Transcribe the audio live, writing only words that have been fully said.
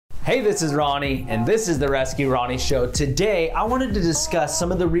Hey, this is Ronnie, and this is the Rescue Ronnie Show. Today, I wanted to discuss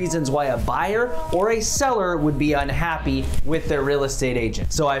some of the reasons why a buyer or a seller would be unhappy with their real estate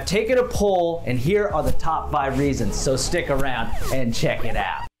agent. So I've taken a poll, and here are the top 5 reasons. So stick around and check it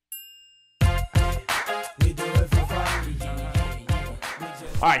out.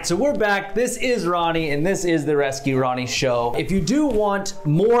 All right, so we're back. This is Ronnie, and this is the Rescue Ronnie Show. If you do want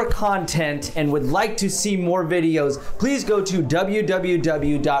more content and would like to see more videos, please go to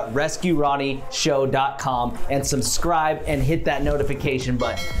www.rescueronnieshow.com and subscribe and hit that notification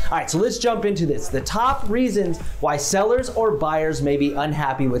button. All right, so let's jump into this. The top reasons why sellers or buyers may be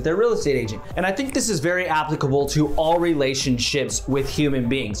unhappy with their real estate agent. And I think this is very applicable to all relationships with human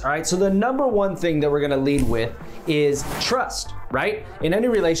beings. All right, so the number one thing that we're gonna lead with is trust. Right? In any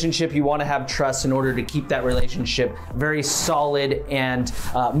relationship, you want to have trust in order to keep that relationship very solid and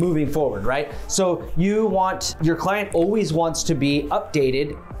moving forward, right? So your client always wants to be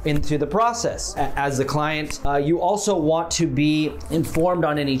updated into the process. As the client, you also want to be informed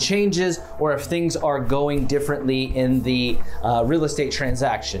on any changes or if things are going differently in the real estate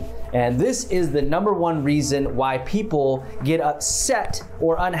transaction. And this is the number one reason why people get upset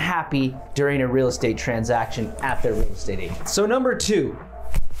or unhappy during a real estate transaction at their real estate agent. So number 2,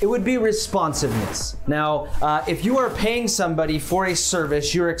 it would be responsiveness. Now, if you are paying somebody for a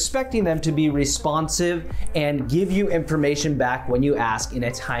service, you're expecting them to be responsive and give you information back when you ask in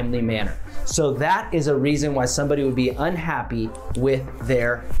a timely manner. So that is a reason why somebody would be unhappy with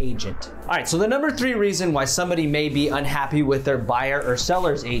their agent. All right, so the number 3 reason why somebody may be unhappy with their buyer or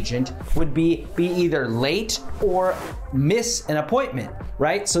seller's agent would be either late or miss an appointment,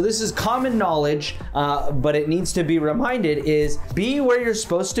 right? So this is common knowledge, but it needs to be reminded is be where you're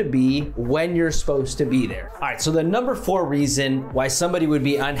supposed to be when you're supposed to be there. All right, so the number 4 reason why somebody would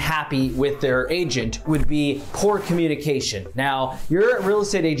be unhappy with their agent would be poor communication. Now, your real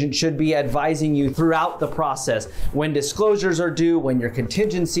estate agent should be advising you throughout the process when disclosures are due, when your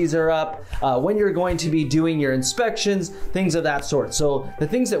contingencies are up, when you're going to be doing your inspections, things of that sort. So the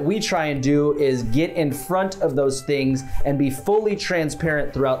things that we try and do is get in front of those things and be fully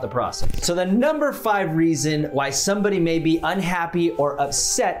transparent throughout the process. So the number 5 reason why somebody may be unhappy or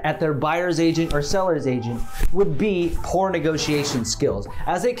upset at their buyer's agent or seller's agent would be poor negotiation skills.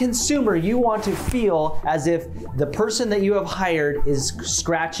 As a consumer, you want to feel as if the person that you have hired is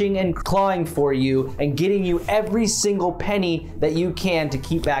scratching and clawing for you and getting you every single penny that you can to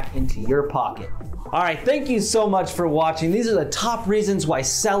keep back into your pocket. All right, thank you so much for watching. These are the top reasons why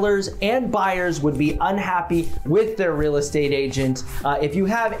sellers and buyers would be unhappy with their real estate agent. If you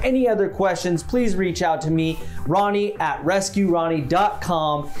have any other questions, please reach out to me, Ronnie at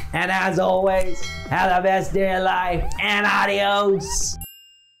rescueronnie.com. And as always, have the best day of life and adios.